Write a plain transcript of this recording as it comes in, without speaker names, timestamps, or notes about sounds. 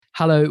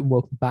Hello and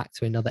welcome back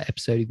to another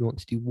episode of You Want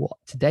to Do What.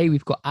 Today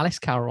we've got Alice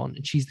Carroll on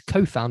and she's the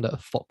co-founder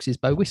of Fox's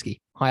Bow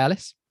Whiskey. Hi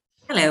Alice.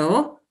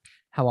 Hello.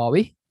 How are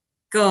we?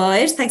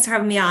 Good. Thanks for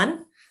having me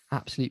on.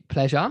 Absolute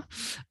pleasure.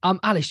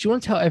 Alice, do you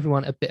want to tell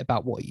everyone a bit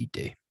about what you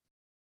do?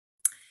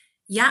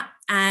 Yeah,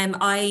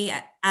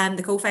 I am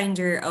the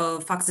co-founder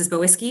of Fox's Bow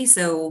Whiskey.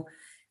 So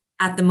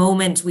at the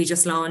moment, we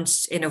just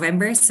launched in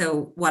November.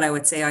 So what I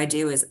would say I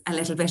do is a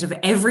little bit of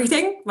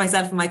everything.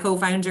 Myself and my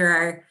co-founder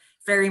are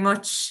very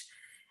much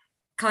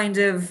kind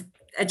of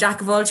a jack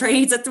of all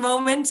trades at the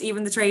moment,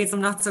 even the trades I'm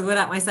not so good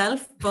at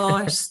myself,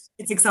 but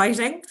it's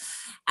exciting.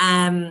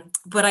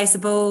 But I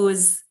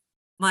suppose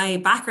my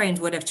background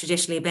would have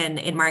traditionally been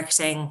in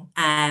marketing,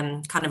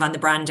 kind of on the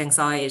branding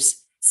side.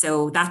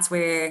 So that's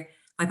where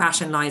my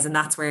passion lies, and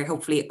that's where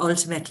hopefully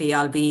ultimately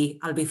I'll be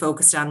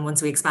focused on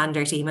once we expand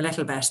our team a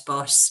little bit.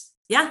 But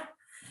yeah,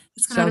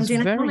 that's kind of what I'm Sounds doing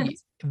at the moment.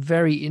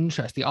 very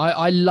interesting.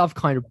 I love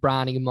kind of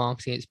branding and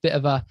marketing. It's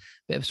a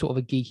bit of sort of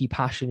a geeky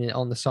passion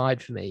on the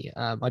side for me.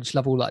 I just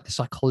love all like the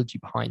psychology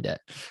behind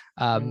it.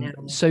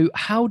 So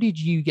how did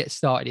you get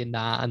started in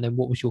that? And then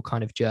what was your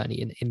kind of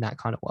journey in that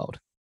kind of world?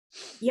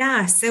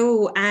 Yeah,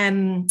 so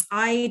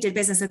I did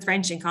business with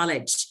French in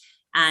college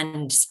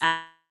and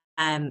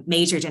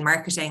majored in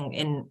marketing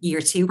in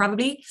year two,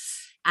 probably.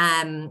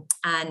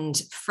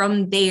 And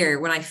from there,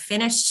 when I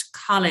finished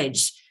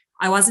college,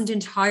 I wasn't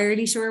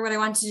entirely sure what I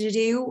wanted to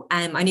do.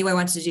 I knew I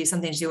wanted to do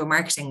something to do with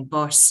marketing,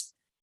 but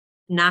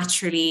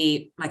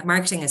naturally, like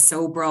marketing is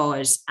so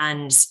broad.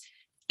 And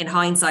in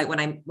hindsight,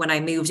 when I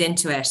moved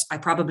into it, I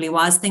probably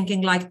was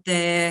thinking like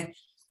the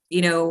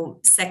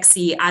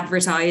sexy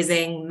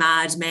advertising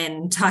Mad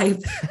Men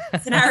type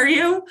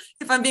scenario,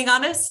 if I'm being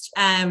honest.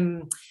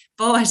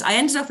 But I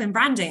ended up in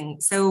branding.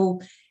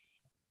 So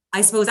I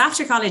suppose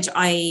after college,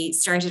 I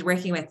started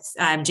working with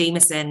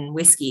Jameson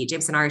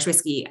Irish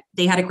Whiskey.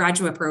 They had a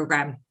graduate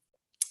program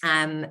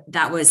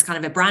that was kind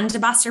of a brand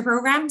ambassador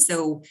program.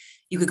 So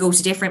you could go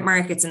to different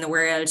markets in the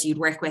world. You'd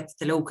work with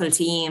the local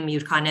team.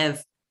 You'd kind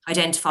of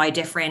identify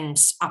different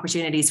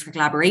opportunities for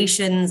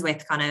collaborations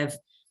with kind of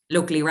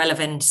locally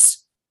relevant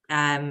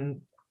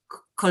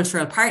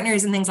cultural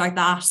partners and things like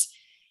that.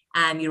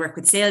 You work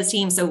with sales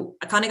teams. So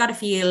I kind of got a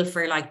feel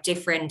for like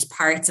different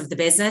parts of the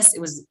business. It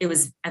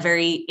was a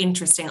very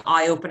interesting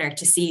eye opener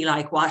to see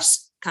like what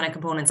kind of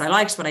components I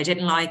liked, what I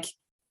didn't like.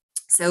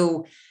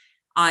 So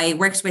I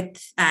worked with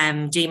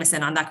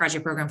Jameson on that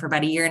graduate program for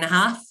about a year and a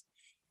half.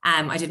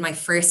 I did my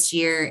first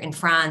year in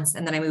France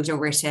and then I moved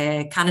over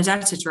to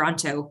Canada, to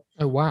Toronto.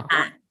 Oh, wow.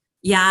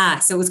 Yeah,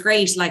 so it was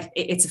great. Like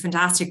it's a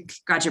fantastic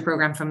graduate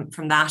program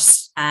from that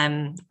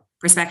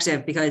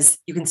perspective, because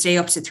you can stay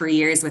up to 3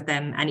 years with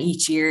them and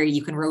each year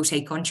you can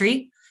rotate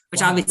country, which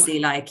obviously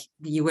like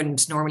you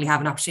wouldn't normally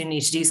have an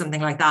opportunity to do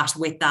something like that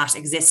with that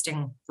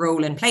existing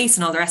role in place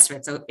and all the rest of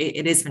it. So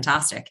it is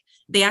fantastic.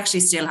 They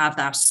actually still have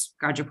that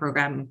graduate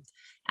program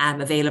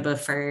available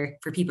for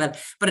people.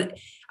 But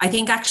I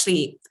think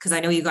actually, because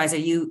I know you guys are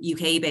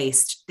UK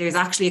based, there's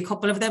actually a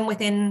couple of them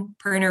within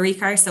Pernod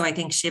Ricard. So I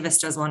think Chivas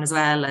does one as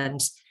well. And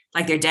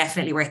like they're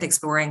definitely worth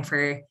exploring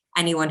for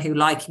anyone who,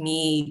 like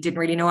me, didn't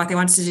really know what they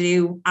wanted to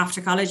do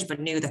after college, but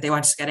knew that they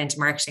wanted to get into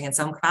marketing in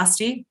some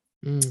capacity.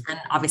 And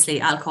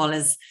obviously alcohol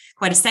is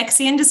quite a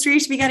sexy industry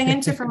to be getting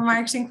into from a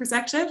marketing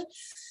perspective.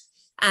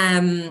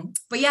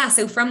 But yeah,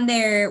 so from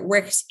there,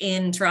 worked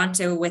in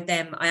Toronto with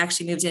them. I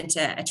actually moved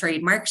into a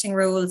trade marketing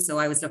role. So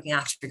I was looking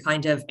after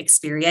kind of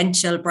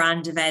experiential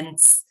brand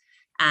events,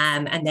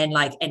 and then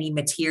like any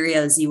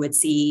materials you would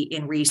see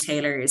in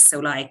retailers. So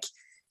like,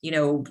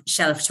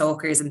 shelf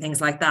talkers and things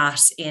like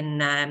that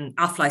in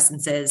off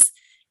licenses.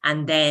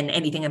 And then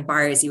anything in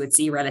bars you would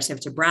see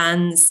relative to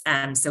brands.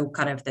 So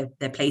kind of the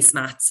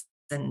placemats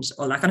and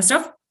all that kind of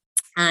stuff.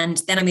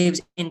 And then I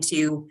moved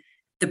into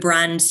the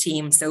brand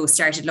team. So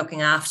started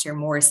looking after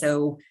more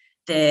so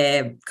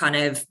the kind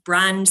of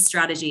brand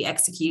strategy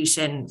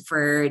execution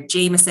for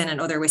Jameson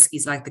and other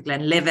whiskies like the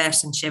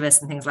Glenlivet and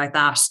Chivas and things like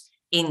that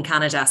in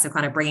Canada. So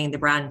kind of bringing the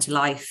brand to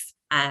life,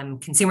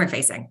 consumer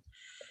facing.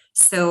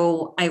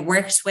 So I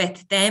worked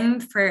with them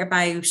for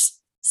about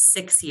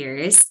 6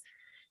 years.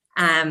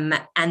 And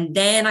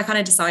then I kind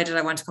of decided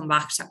I want to come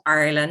back to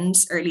Ireland,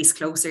 or at least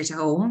closer to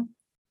home.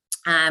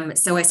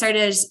 So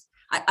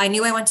I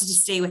knew I wanted to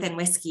stay within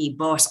whiskey,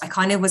 but I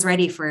kind of was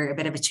ready for a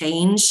bit of a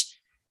change.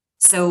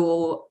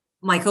 So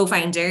my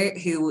co-founder,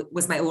 who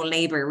was my old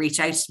neighbor, reached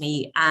out to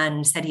me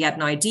and said he had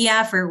an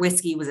idea for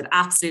whiskey. Was it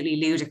absolutely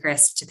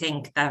ludicrous to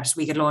think that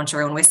we could launch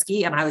our own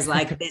whiskey? And I was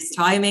like, this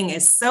timing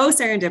is so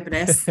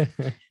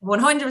serendipitous.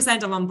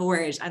 100% I'm on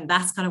board. And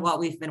that's kind of what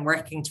we've been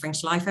working to bring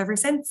to life ever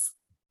since.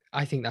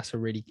 I think that's a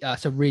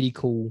really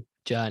cool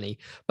journey.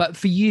 But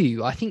for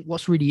you, I think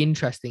what's really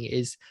interesting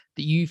is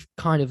that you've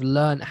kind of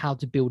learned how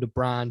to build a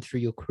brand through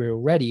your career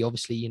already.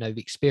 Obviously,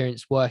 the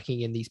experience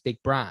working in these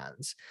big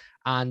brands.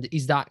 And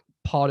is that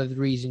part of the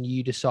reason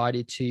you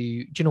decided to,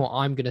 do you know what,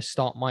 I'm going to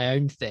start my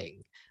own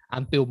thing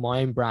and build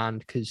my own brand,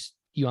 because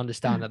you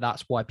understand that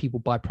that's why people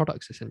buy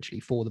products essentially,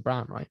 for the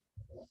brand, right?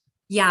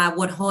 Yeah,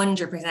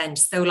 100%.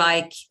 So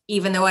like,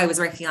 even though I was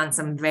working on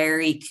some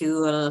very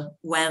cool,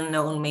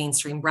 well-known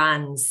mainstream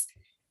brands,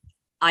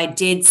 I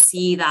did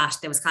see that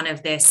there was kind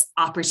of this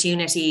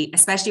opportunity,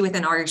 especially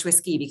within Irish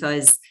whiskey,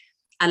 because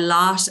a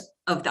lot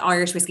of the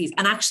Irish whiskies,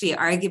 and actually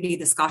arguably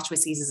the Scotch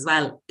whiskies as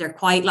well, they're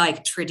quite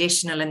like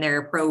traditional in their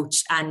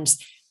approach, and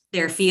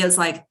there feels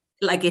like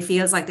it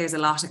feels like there's a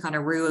lot of kind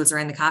of rules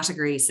around the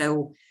category.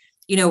 So,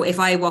 you know, if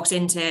I walked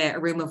into a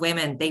room of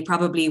women, they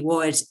probably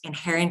would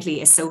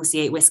inherently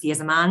associate whiskey as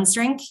a man's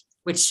drink,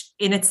 which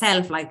in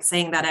itself, like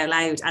saying that out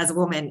loud as a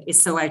woman,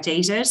 is so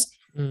outdated.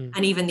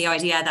 And even the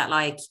idea that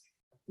like,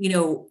 you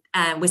know,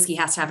 whiskey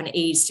has to have an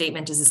age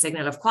statement as a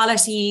signal of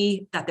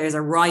quality, that there's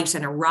a right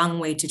and a wrong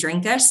way to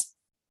drink it.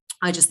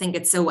 I just think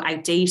it's so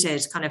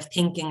outdated kind of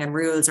thinking and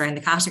rules around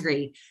the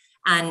category.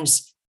 And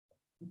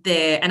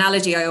the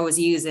analogy I always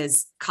use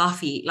is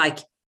coffee. Like,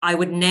 I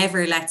would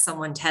never let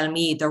someone tell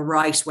me the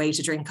right way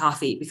to drink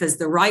coffee, because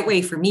the right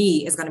way for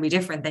me is going to be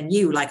different than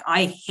you. Like,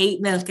 I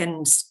hate milk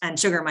and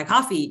sugar in my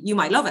coffee. You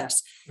might love it.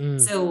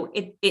 So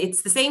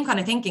it's the same kind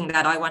of thinking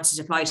that I wanted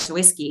to apply to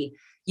whiskey.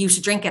 You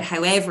should drink it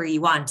however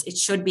you want. It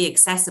should be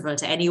accessible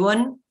to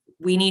anyone.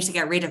 We need to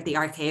get rid of the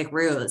archaic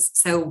rules.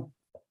 So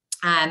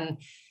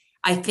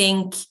I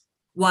think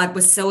what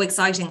was so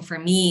exciting for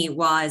me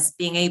was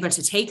being able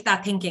to take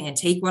that thinking and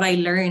take what I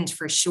learned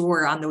for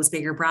sure on those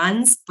bigger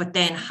brands, but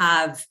then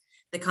have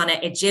the kind of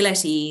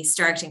agility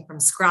starting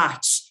from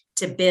scratch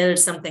to build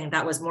something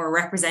that was more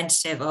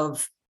representative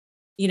of,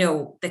 you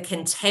know, the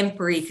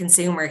contemporary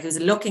consumer who's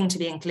looking to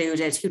be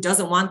included, who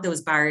doesn't want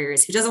those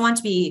barriers, who doesn't want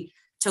to be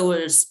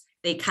told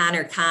they can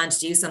or can't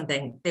do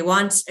something. They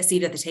want a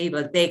seat at the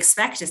table. They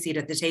expect a seat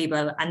at the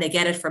table, and they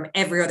get it from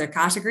every other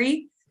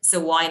category.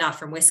 So why not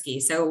from whiskey?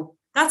 So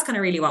that's kind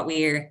of really what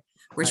we're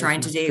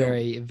trying to do.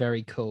 Very,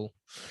 very cool.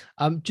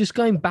 Just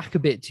going back a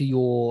bit to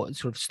your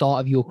sort of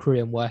start of your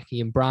career and working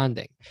in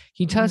branding, can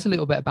you tell us a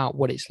little bit about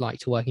what it's like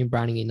to work in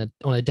branding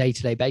on a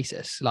day-to-day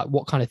basis? Like,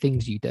 what kind of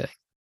things do you do?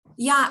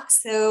 Yeah.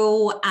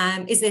 So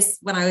is this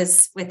when I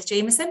was with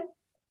Jameson?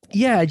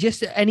 Yeah,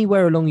 just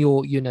anywhere along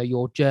your, you know,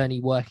 your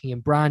journey working in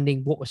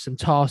branding. What were some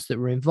tasks that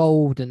were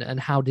involved, and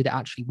how did it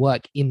actually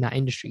work in that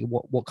industry?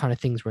 What kind of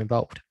things were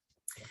involved?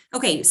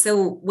 Okay,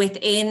 so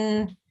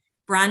within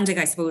branding,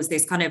 I suppose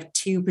there's kind of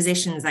two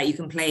positions that you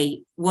can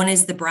play. One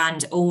is the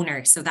brand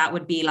owner. So that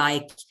would be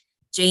like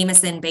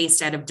Jameson,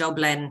 based out of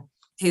Dublin,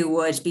 who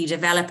would be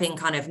developing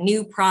kind of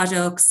new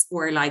products,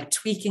 or like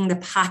tweaking the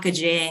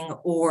packaging,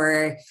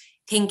 or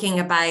thinking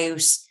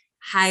about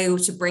how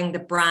to bring the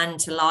brand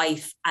to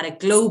life at a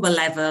global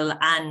level.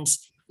 And,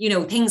 you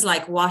know, things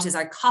like, what is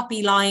our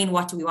copy line?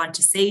 What do we want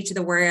to say to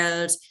the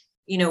world?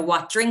 You know,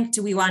 what drink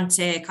do we want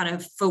to kind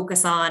of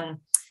focus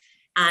on?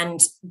 And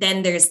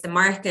then there's the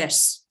market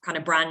kind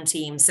of brand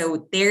team.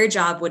 So their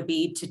job would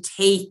be to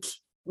take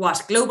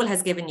what global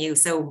has given you.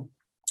 So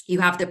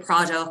you have the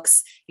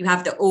products, you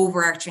have the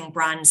overarching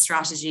brand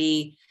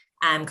strategy,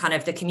 kind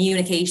of the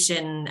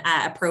communication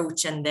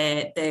approach, and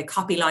the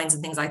copy lines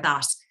and things like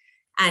that.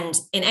 And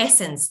in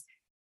essence,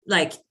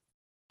 like,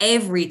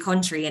 every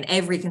country and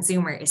every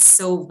consumer is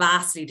so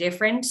vastly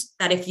different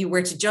that if you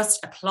were to just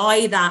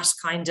apply that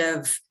kind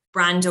of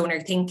brand owner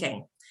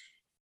thinking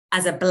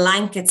as a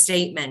blanket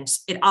statement,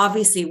 it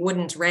obviously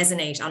wouldn't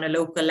resonate on a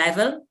local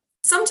level.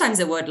 Sometimes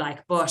it would,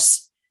 but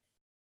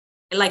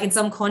like in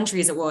some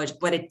countries it would,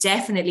 but it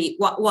definitely,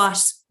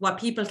 what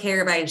people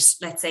care about,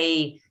 let's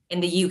say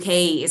in the UK,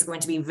 is going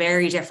to be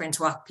very different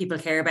to what people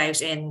care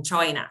about in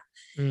China.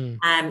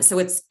 So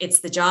it's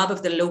the job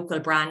of the local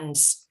brand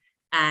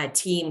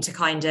team to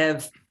kind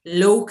of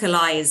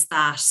localize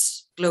that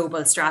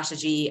global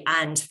strategy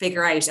and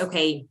figure out,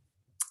 okay,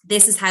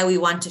 this is how we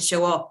want to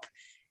show up.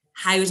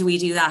 How do we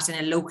do that in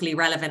a locally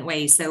relevant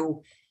way?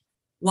 So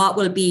what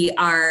will be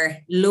our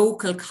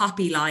local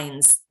copy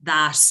lines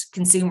that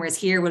consumers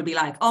here will be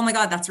like, oh my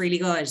God, that's really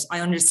good.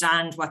 I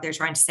understand what they're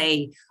trying to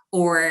say.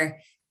 Or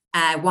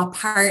what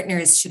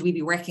partners should we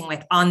be working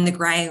with on the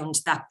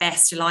ground that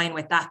best align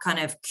with that kind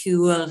of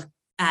cool,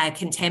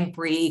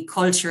 contemporary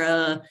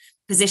cultural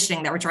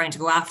positioning that we're trying to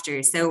go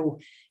after. So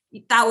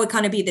that would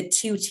kind of be the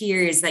two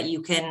tiers that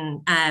you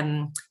can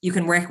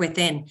work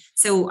within.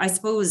 So I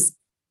suppose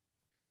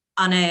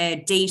on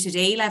a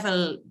day-to-day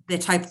level, the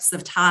types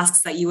of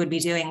tasks that you would be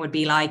doing would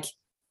be like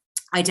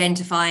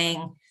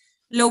identifying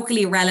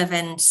locally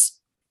relevant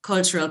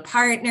cultural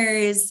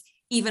partners,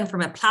 even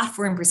from a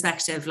platform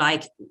perspective,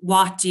 like,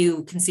 what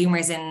do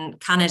consumers in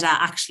Canada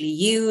actually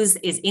use?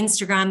 Is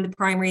Instagram the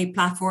primary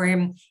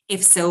platform?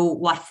 If so,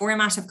 what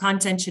format of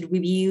content should we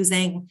be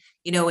using?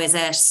 You know, is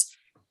it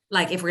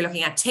like, if we're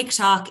looking at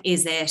TikTok,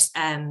 is it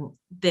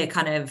the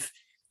kind of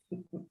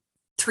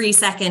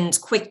 3-second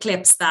quick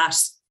clips that,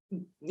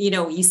 you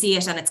know, you see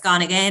it and it's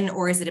gone again?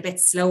 Or is it a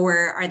bit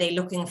slower? Are they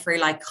looking for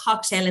like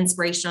cocktail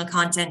inspirational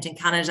content in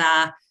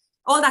Canada?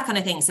 All that kind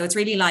of thing. So it's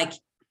really like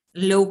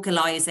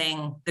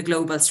localizing the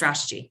global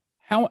strategy.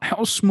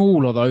 How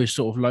small are those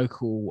sort of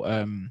local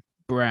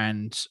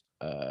brand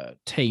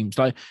teams?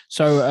 Like,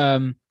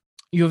 so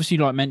you obviously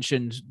like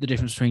mentioned the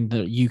difference between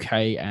the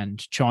UK and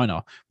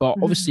China, but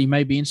obviously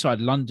maybe inside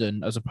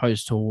London as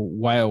opposed to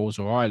Wales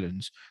or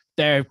Ireland,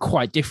 they're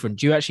quite different.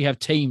 Do you actually have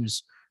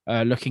teams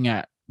looking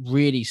at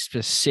really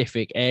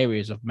specific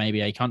areas of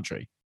maybe a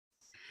country?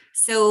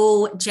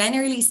 So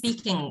generally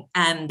speaking,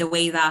 the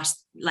way that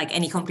like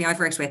any company I've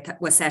worked with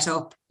was set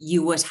up,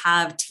 you would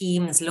have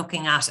teams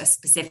looking at a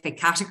specific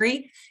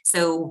category.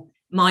 So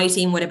my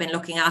team would have been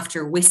looking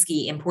after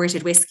whiskey,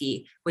 imported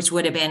whiskey, which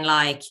would have been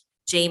like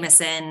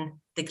Jameson,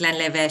 the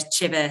Glenlivet,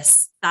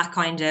 Chivas, that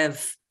kind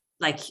of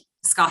like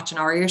Scotch and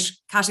Irish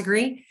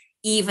category,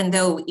 even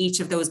though each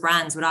of those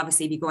brands would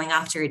obviously be going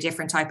after a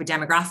different type of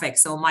demographic.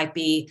 So it might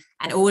be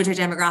an older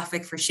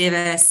demographic for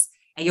Chivas,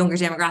 a younger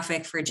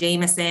demographic for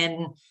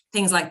Jameson,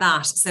 things like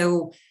that.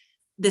 So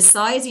the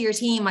size of your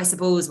team, I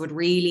suppose, would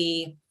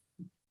really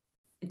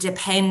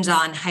depend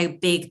on how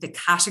big the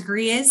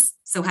category is.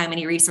 So how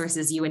many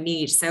resources you would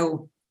need.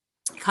 So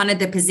kind of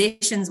the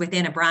positions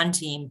within a brand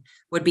team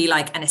would be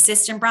like an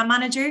assistant brand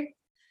manager,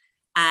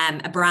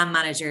 a brand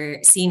manager,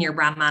 senior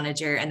brand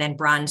manager, and then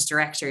brand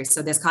director.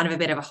 So there's kind of a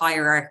bit of a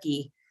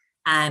hierarchy.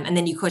 And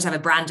then you could have a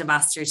brand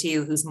ambassador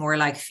too, who's more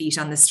like feet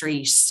on the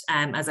street,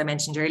 as I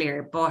mentioned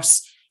earlier. But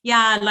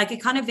yeah, like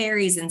it kind of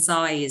varies in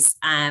size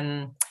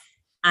and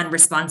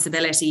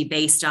responsibility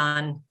based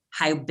on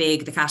how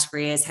big the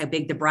category is, how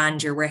big the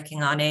brand you're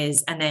working on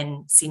is, and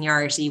then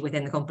seniority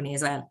within the company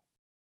as well.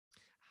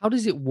 How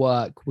does it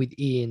work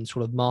within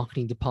sort of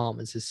marketing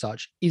departments as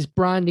such? Is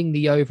branding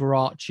the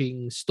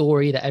overarching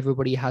story that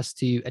everybody has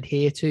to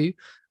adhere to,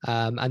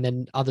 and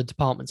then other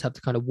departments have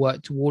to kind of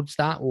work towards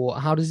that, or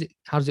how does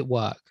it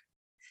work?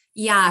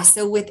 Yeah,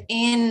 so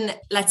within,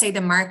 let's say,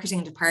 the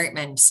marketing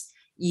department,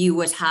 you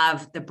would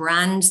have the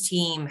brand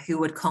team who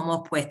would come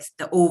up with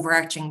the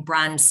overarching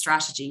brand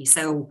strategy.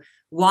 So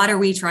what are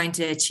we trying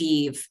to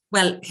achieve?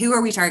 Well, who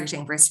are we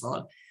targeting, first of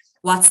all?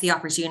 What's the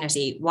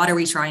opportunity? What are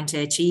we trying to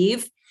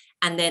achieve?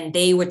 And then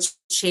they would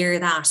share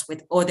that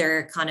with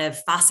other kind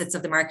of facets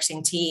of the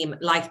marketing team,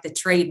 like the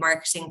trade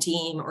marketing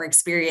team or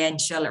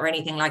experiential or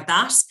anything like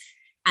that.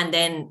 And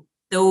then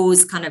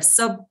those kind of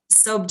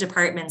sub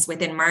departments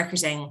within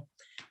marketing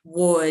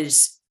would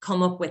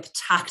come up with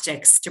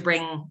tactics to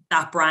bring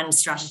that brand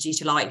strategy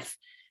to life.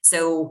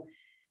 So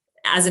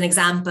as an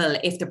example,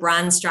 if the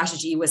brand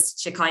strategy was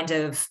to kind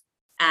of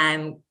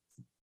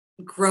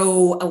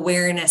grow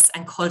awareness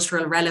and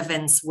cultural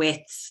relevance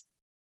with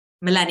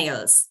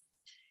millennials,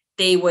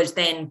 they would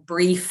then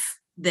brief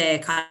the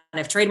kind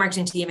of trade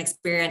marketing team,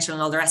 experiential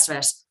and all the rest of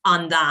it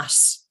on that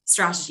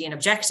strategy and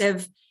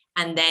objective.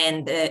 And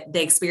then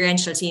the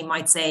experiential team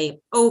might say,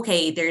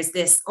 okay, there's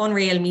this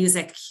Unreal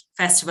Music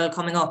Festival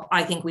coming up.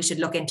 I think we should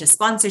look into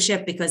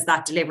sponsorship because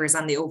that delivers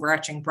on the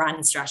overarching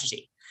brand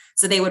strategy.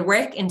 So they would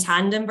work in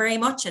tandem very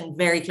much and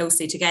very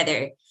closely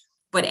together,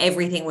 but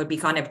everything would be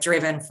kind of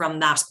driven from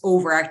that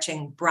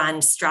overarching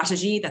brand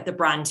strategy that the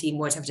brand team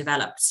would have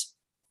developed.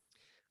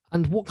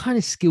 And what kind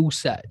of skill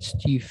sets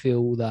do you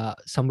feel that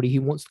somebody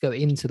who wants to go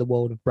into the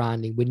world of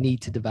branding would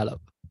need to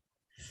develop?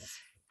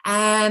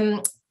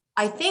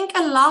 I think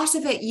a lot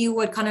of it you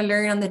would kind of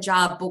learn on the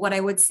job, but what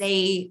I would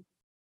say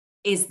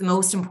is the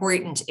most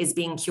important is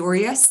being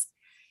curious,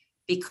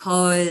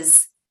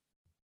 because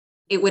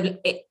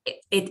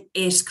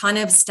it kind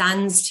of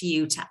stands to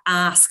you to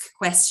ask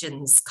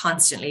questions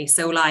constantly.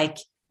 So like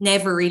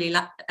never really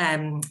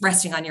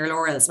resting on your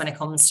laurels when it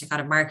comes to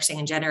kind of marketing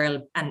in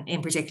general and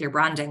in particular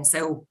branding.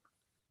 So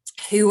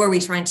who are we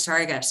trying to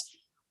target?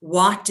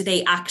 What do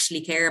they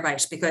actually care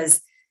about?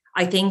 Because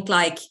I think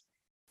like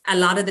a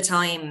lot of the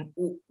time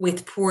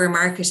with poor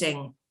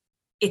marketing,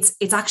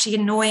 it's actually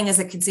annoying as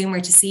a consumer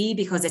to see,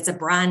 because it's a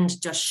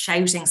brand just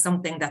shouting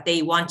something that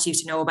they want you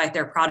to know about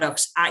their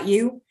product at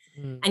you.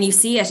 And you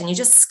see it and you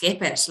just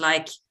skip it.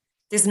 Like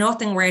there's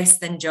nothing worse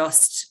than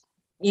just,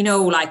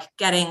 like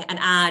getting an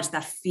ad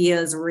that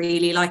feels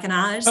really like an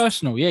ad.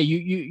 Personal, yeah.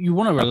 You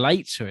want to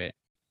relate to it.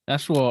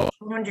 That's what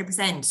 100%.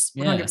 100%.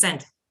 Yeah.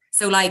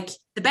 So like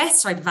the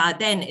best type of ad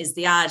then is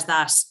the ad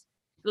that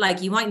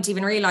like you mightn't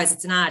even realize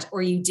it's an ad,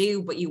 or you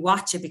do, but you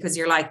watch it because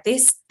you're like,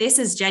 this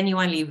is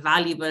genuinely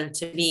valuable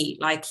to me.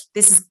 Like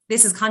this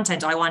is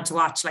content I want to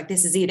watch. Like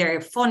this is either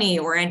funny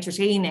or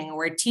entertaining,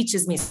 or it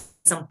teaches me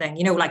something,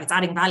 like it's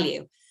adding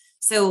value.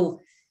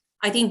 So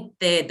I think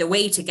the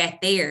way to get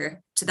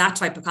there to that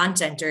type of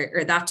content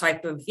or that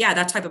type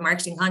of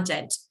marketing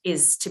content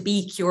is to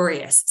be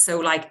curious. So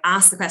like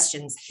ask the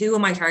questions, who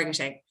am I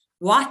targeting?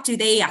 What do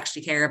they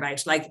actually care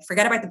about? Like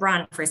forget about the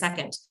brand for a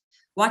second.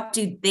 What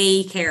do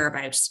they care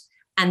about?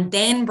 And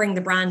then bring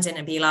the brand in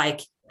and be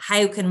like,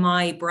 how can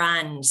my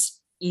brand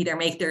either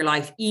make their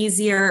life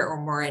easier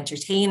or more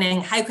entertaining?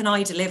 How can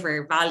I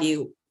deliver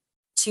value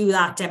to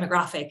that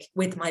demographic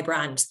with my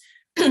brand?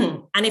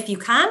 And if you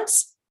can't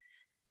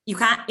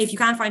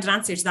find an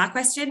answer to that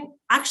question,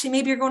 actually,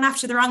 maybe you're going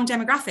after the wrong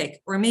demographic,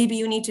 or maybe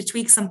you need to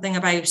tweak something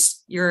about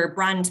your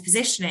brand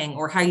positioning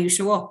or how you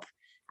show up.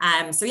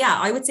 So yeah,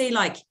 I would say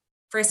like,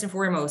 first and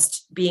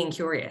foremost, being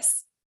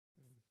curious.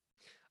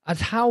 And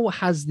how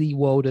has the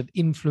world of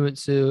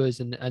influencers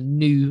and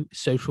new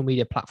social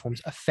media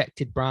platforms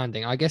affected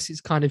branding? I guess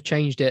it's kind of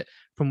changed it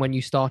from when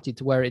you started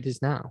to where it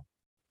is now.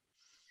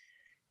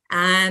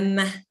 I'm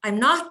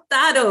not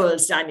that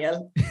old,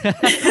 Daniel.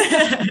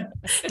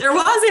 There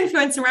was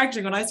influencer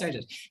marketing when I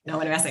started.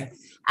 No, I'm messing.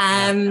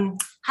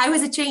 How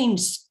has it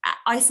changed?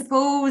 I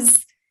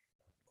suppose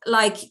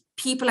like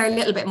people are a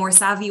little bit more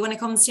savvy when it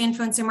comes to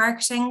influencer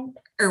marketing,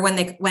 or when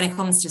it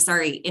comes to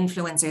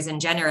influencers in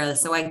general.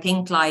 So I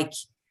think like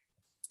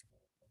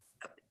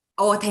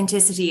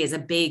authenticity is a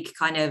big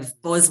kind of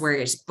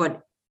buzzword,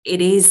 but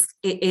it is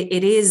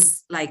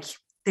like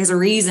there's a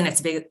reason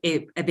it's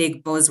a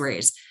big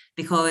buzzword,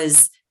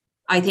 because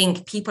I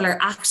think people are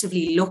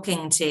actively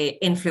looking to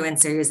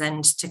influencers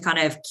and to kind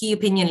of key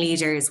opinion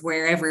leaders,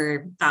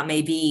 wherever that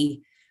may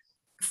be,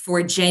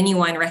 for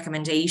genuine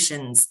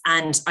recommendations.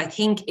 And I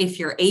think if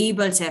you're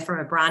able to, from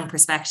a brand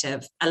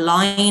perspective,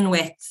 align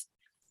with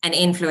an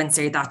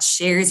influencer that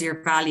shares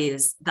your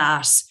values,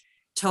 that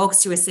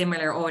talks to a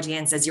similar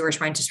audience as you're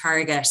trying to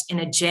target in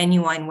a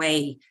genuine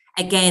way,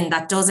 again,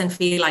 that doesn't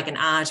feel like an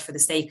ad for the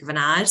sake of an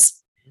ad,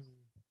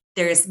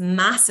 there's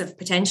massive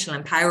potential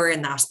and power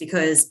in that,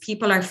 because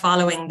people are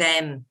following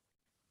them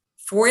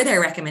for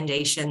their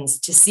recommendations,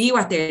 to see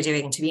what they're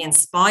doing, to be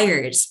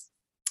inspired.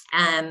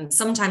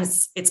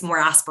 Sometimes it's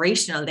more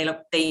aspirational.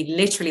 They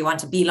literally want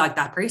to be like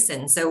that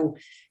person. So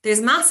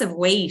there's massive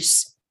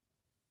weight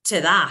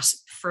to that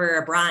for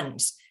a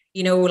brand.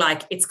 You know,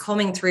 like it's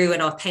coming through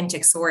an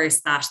authentic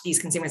source that these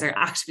consumers are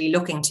actually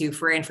looking to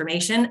for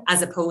information,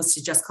 as opposed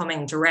to just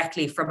coming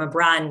directly from a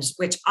brand,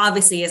 which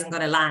obviously isn't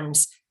going to land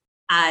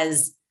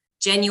as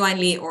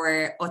genuinely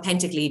or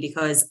authentically,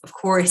 because of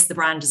course the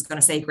brand is going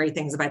to say great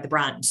things about the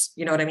brand.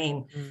 You know what I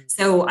mean?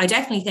 So I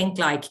definitely think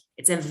like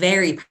it's a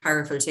very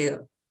powerful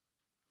tool.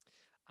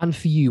 And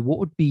for you, what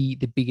would be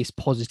the biggest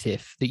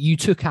positive that you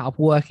took out of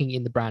working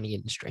in the branding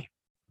industry?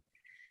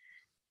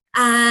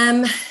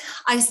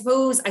 I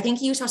suppose, I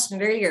think you touched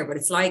on it earlier, but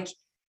it's like,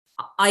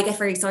 I get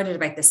very excited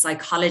about the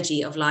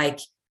psychology of like,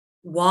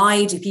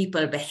 why do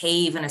people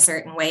behave in a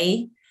certain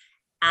way?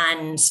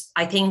 And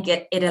I think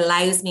it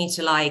allows me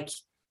to like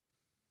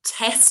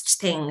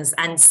test things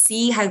and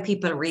see how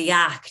people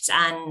react.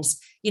 And,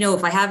 you know,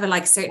 if I have a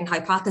like certain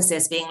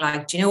hypothesis being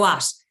like, do you know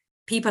what?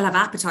 People have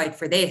appetite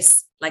for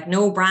this. Like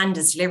no brand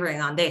is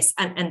delivering on this.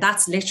 And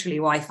that's literally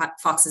why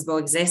Fox's Bow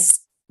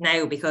exists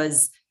now,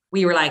 because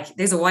we were like,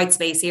 there's a white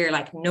space here.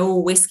 Like no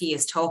whiskey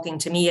is talking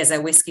to me as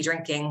a whiskey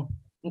drinking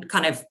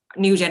kind of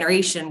new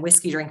generation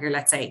whiskey drinker,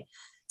 let's say.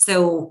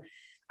 So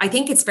I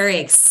think it's very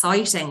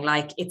exciting.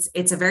 Like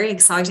it's a very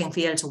exciting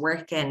field to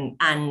work in,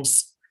 and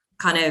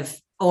kind of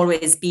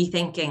always be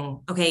thinking,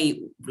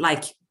 okay,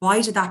 like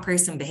why did that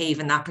person behave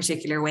in that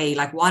particular way?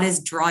 Like what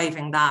is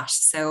driving that?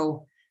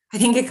 So I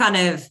think it kind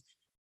of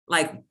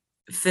like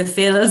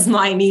fulfills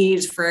my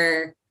need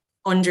for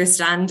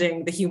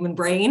understanding the human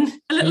brain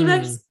a little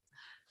bit.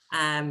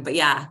 But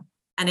yeah,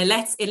 and it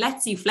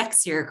lets you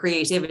flex your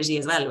creativity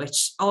as well,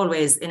 which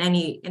always in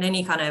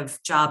any kind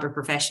of job or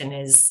profession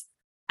is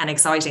an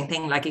exciting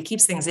thing. Like it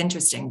keeps things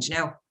interesting, do you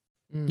know?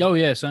 Oh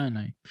yeah,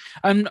 certainly.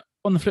 And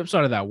on the flip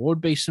side of that, what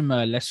would be some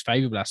less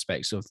favorable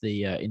aspects of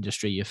the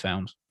industry you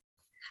found?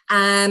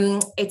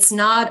 It's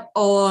not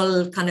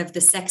all kind of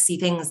the sexy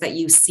things that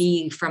you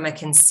see from a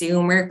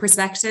consumer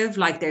perspective.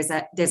 Like there's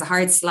a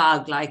hard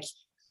slog, like,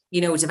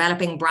 you know,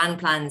 developing brand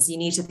plans. You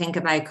need to think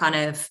about kind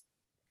of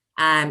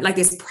like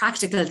there's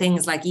practical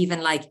things, like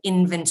even like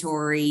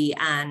inventory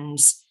and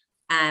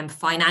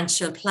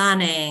financial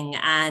planning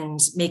and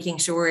making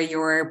sure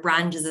your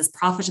brand is as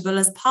profitable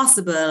as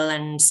possible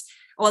and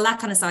all that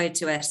kind of side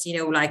to it, you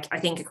know, like I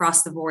think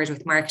across the board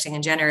with marketing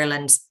in general.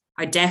 And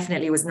I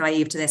definitely was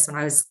naive to this when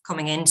I was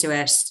coming into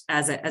it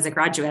as a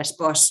graduate,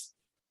 but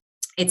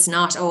it's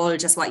not all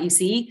just what you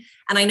see.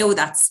 And I know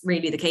that's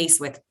really the case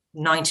with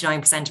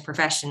 99% of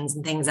professions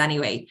and things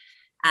anyway.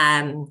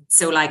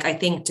 So like, I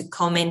think to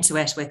come into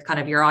it with kind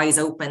of your eyes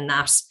open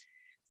that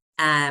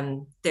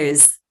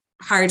there's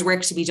hard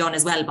work to be done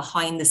as well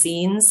behind the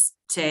scenes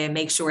to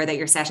make sure that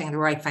you're setting the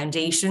right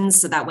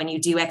foundations so that when you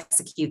do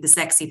execute the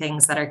sexy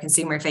things that are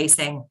consumer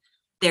facing,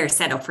 they're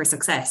set up for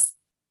success.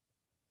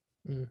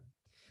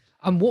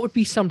 And what would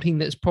be something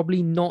that's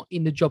probably not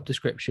in the job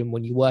description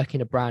when you work in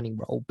a branding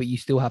role, but you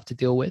still have to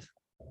deal with?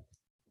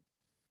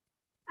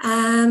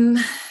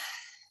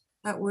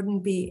 That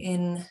wouldn't be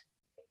in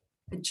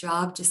the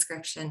job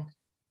description.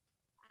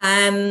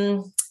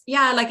 Yeah,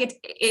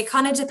 like it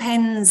kind of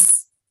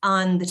depends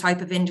on the type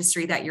of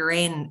industry that you're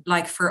in.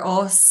 Like for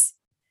us,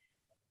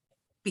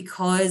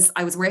 because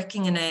I was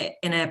working in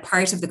a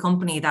part of the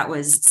company that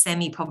was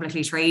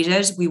semi-publicly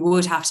traded, we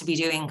would have to be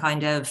doing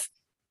kind of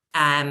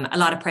a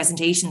lot of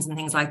presentations and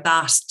things like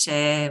that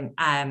to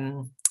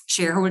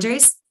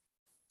shareholders.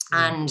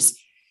 And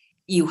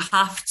you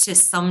have to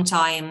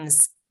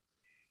sometimes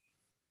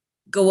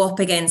go up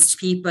against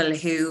people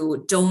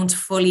who don't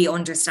fully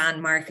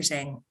understand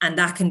marketing. And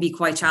that can be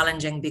quite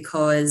challenging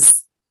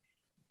because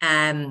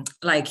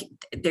like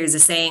there's a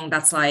saying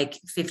that's like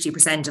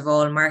 50% of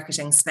all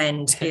marketing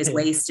spend is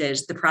wasted.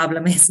 The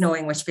problem is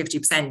knowing which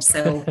 50%.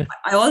 So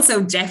I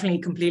also definitely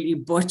completely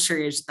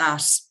butchered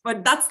that,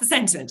 but that's the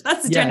sentiment.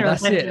 That's the general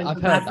sentiment. It.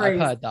 I've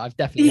heard that. I've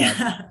definitely heard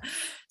that.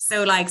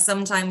 So like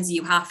sometimes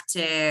you have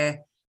to,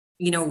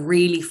 you know,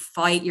 really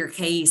fight your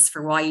case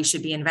for why you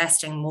should be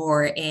investing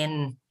more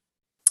in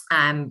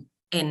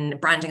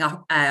branding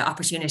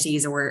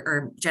opportunities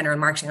or general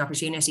marketing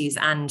opportunities.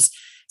 And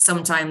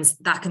sometimes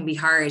that can be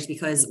hard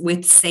because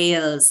with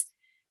sales,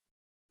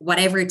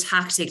 whatever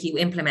tactic you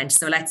implement,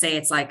 so let's say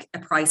it's like a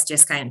price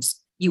discount,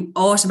 you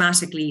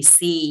automatically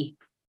see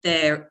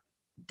the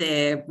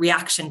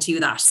reaction to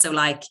that. So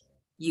like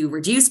you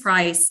reduce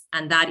price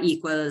and that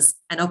equals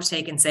an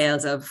uptake in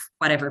sales of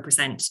whatever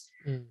percent.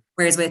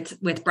 Whereas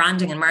with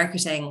branding and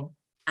marketing,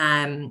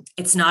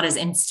 it's not as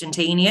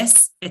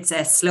instantaneous. It's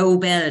a slow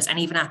build. And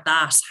even at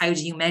that, how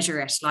do you measure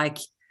it? Like,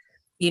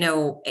 you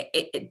know,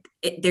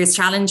 there's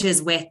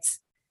challenges with,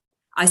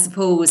 I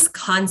suppose,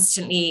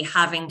 constantly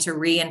having to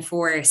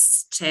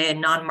reinforce to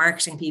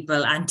non-marketing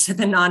people and to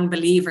the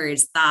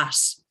non-believers that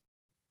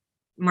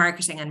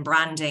marketing and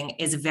branding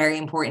is very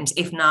important,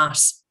 if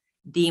not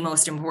the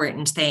most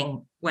important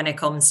thing when it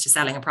comes to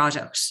selling a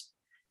product.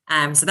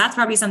 So that's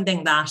probably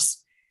something that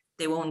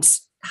they won't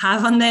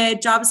have on the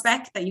job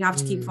spec, that you have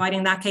to keep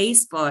fighting that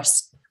case. But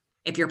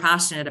if you're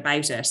passionate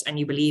about it and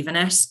you believe in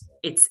it,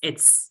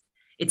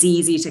 it's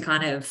easy to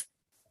kind of,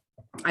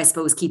 I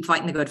suppose, keep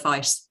fighting the good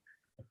fight.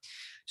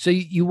 So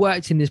you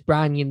worked in this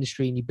branding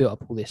industry and you built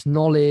up all this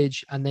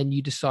knowledge, and then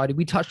you decided,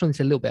 we touched on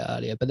this a little bit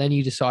earlier, but then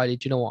you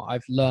decided, you know what,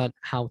 I've learned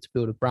how to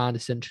build a brand.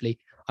 Essentially,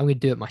 I'm going to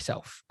do it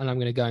myself and I'm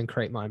going to go and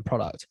create my own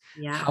product.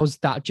 Yeah. How's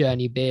that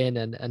journey been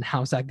and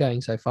how's that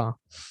going so far?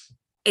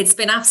 It's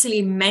been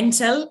absolutely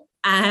mental.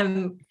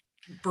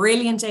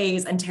 Brilliant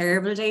days and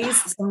terrible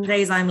days. Some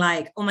days I'm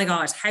like, oh my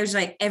God, how did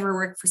I ever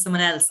work for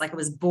someone else? Like I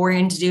was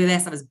born to do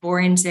this. I was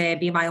born to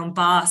be my own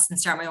boss and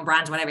start my own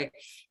brand, whatever.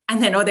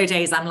 And then other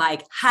days I'm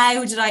like,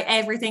 how did I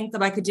ever think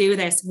that I could do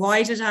this?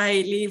 Why did I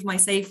leave my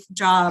safe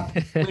job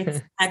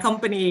with a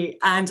company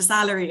and a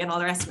salary and all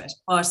the rest of it?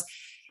 But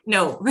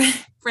no,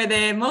 for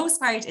the most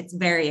part, it's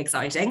very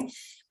exciting.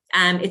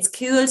 It's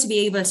cool to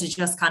be able to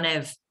just kind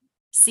of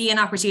see an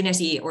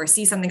opportunity or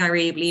see something I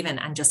really believe in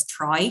and just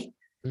try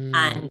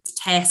and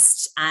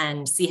test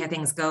and see how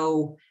things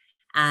go.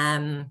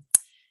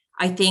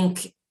 I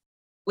think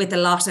with a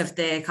lot of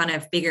the kind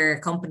of bigger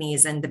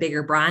companies and the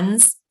bigger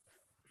brands,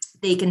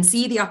 they can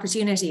see the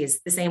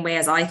opportunities the same way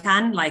as I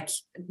can. Like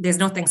there's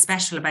nothing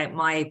special about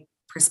my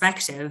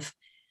perspective,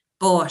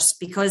 but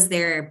because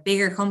they're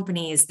bigger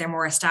companies, they're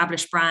more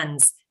established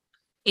brands.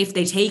 If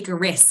they take a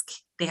risk,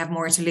 they have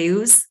more to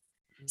lose.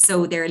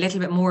 So they're a little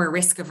bit more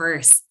risk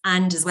averse.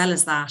 And as well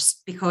as that,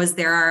 because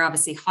there are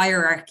obviously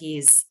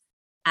hierarchies,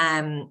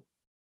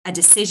 a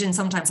decision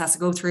sometimes has to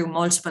go through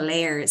multiple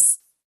layers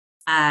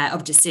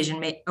of decision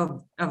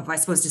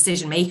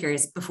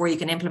makers before you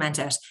can implement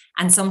it.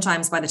 And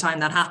sometimes by the time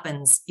that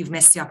happens, you've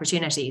missed the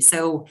opportunity.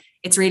 So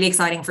it's really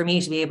exciting for me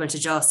to be able to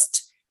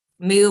just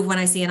move when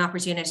I see an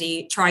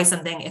opportunity, try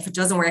something. If it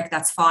doesn't work,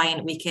 that's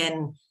fine. We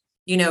can,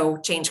 you know,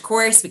 change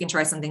course. We can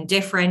try something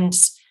different.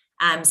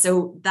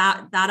 So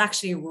that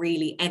actually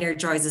really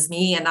energizes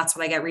me. And that's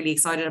what I get really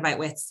excited about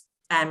with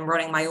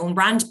running my own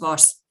brand.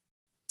 But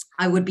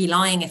I would be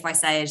lying if I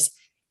said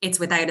it's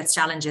without its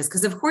challenges,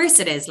 because of course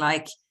it is.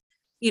 Like,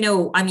 you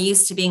know, I'm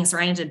used to being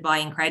surrounded by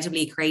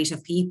incredibly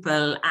creative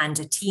people and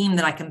a team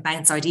that I can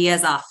bounce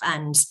ideas off.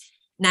 And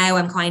now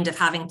I'm kind of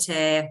having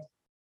to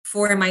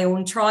form my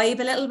own tribe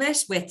a little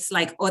bit with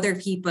like other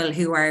people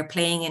who are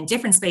playing in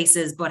different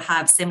spaces, but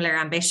have similar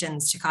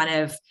ambitions to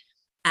kind of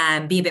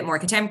be a bit more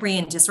contemporary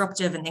and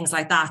disruptive and things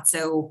like that.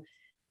 So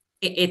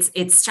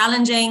it's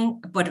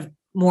challenging, but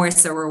more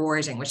so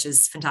rewarding, which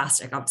is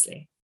fantastic,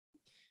 obviously.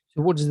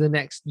 So what does the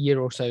next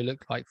year or so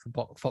look like for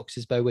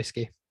Fox's Bow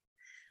Whiskey?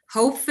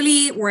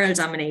 Hopefully world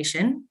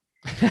domination,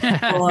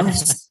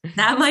 but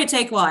that might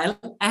take a while.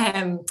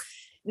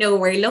 No,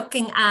 we're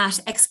looking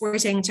at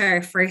exporting to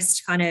our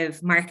first kind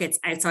of markets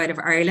outside of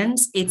Ireland.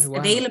 It's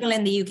available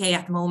in the UK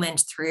at the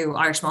moment through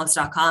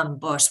irishmalts.com,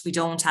 but we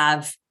don't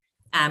have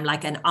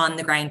like an on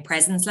the ground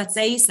presence, let's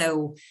say.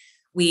 So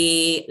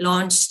we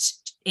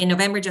launched in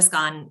November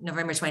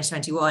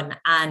 2021,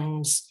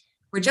 and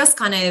we're just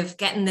kind of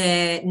getting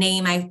the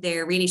name out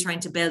there, really trying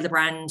to build the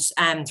brand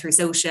through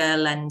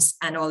social and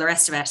all the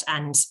rest of it.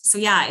 And so,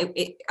 yeah,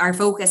 our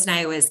focus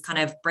now is kind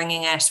of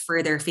bringing it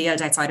further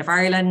afield outside of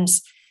Ireland.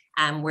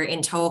 We're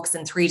in talks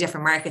in 3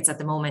 different markets at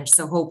the moment.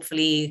 So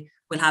hopefully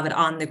we'll have it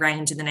on the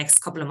ground in the next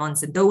couple of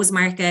months in those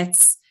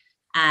markets.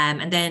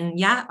 And then,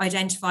 yeah,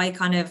 identify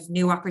kind of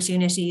new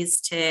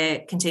opportunities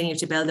to continue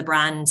to build the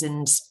brand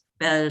and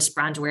build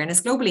brand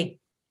awareness globally.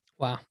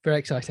 Wow, very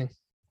exciting.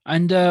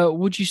 And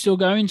would you still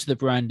go into the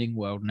branding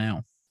world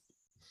now?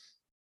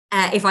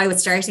 If I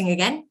was starting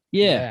again?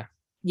 Yeah.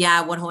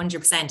 Yeah,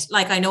 100%.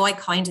 Like, I know I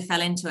kind of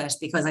fell into it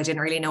because I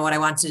didn't really know what I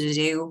wanted to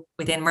do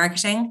within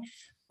marketing.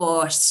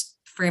 But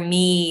for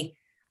me,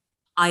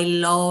 I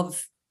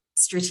love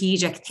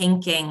strategic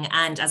thinking.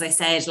 And as I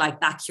said, like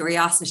that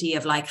curiosity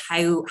of like,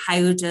 how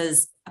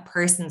does a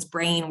person's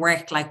brain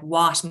work? Like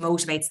what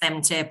motivates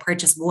them to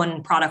purchase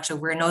one product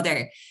over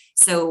another?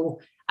 So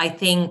I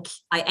think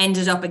I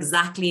ended up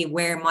exactly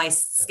where my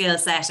skill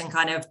set and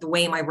kind of the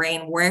way my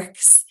brain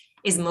works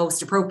is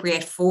most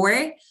appropriate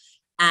for.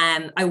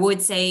 I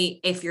would say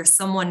if you're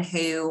someone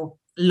who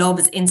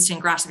loves instant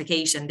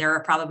gratification, there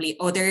are probably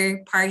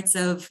other parts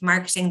of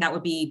marketing that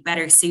would be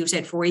better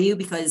suited for you,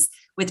 because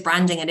with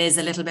branding, it is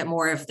a little bit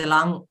more of the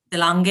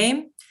long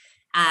game.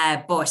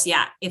 But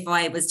yeah, if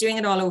I was doing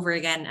it all over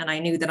again and I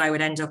knew that I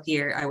would end up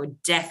here, I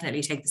would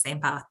definitely take the same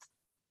path.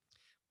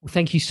 Well,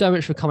 thank you so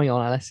much for coming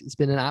on, Alice. It's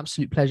been an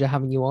absolute pleasure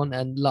having you on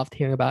and loved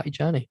hearing about your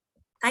journey.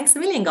 Thanks a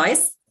million,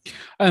 guys.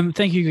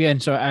 Thank you again.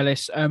 So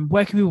Alice,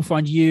 where can people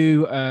find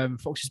you,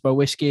 Fox's Bow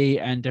Whiskey,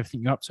 and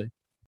everything you're up to?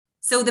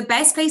 So the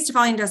best place to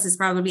find us is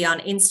probably on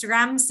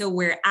Instagram. So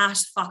we're at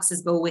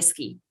Fox's Bow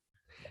Whiskey.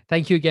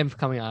 Thank you again for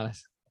coming,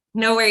 Alice.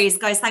 No worries,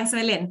 guys. Thanks a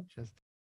million. Cheers.